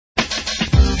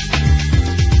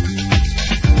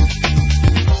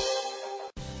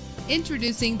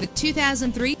Introducing the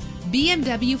 2003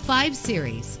 BMW 5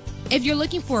 Series. If you're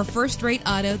looking for a first-rate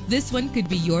auto, this one could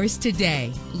be yours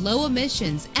today. Low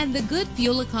emissions and the good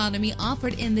fuel economy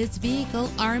offered in this vehicle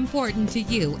are important to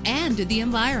you and to the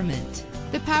environment.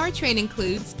 The powertrain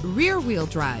includes rear-wheel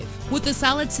drive with a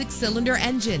solid 6-cylinder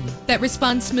engine that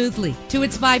responds smoothly to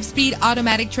its 5-speed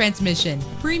automatic transmission.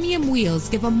 Premium wheels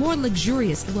give a more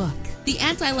luxurious look. The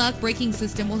anti-lock braking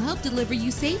system will help deliver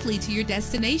you safely to your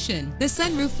destination. The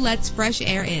sunroof lets fresh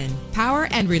air in. Power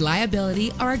and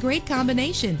reliability are a great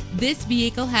combination. This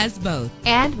vehicle has both.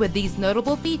 And with these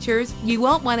notable features, you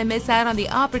won't want to miss out on the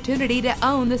opportunity to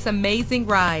own this amazing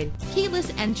ride.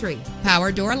 Keyless entry,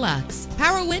 power door locks,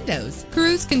 power windows,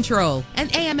 cruise control, an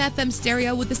AM/FM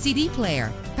stereo with a CD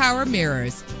player, power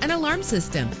mirrors, an alarm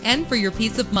system. And for your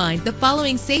peace of mind, the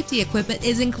following safety equipment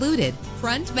is included: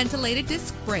 front ventilated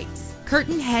disc brakes,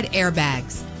 curtain head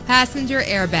airbags, passenger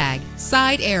airbag,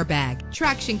 side airbag,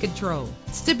 traction control,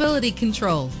 stability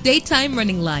control, daytime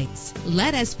running lights.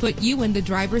 Let us put you in the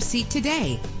driver's seat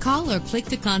today. Call or click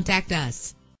to contact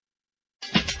us.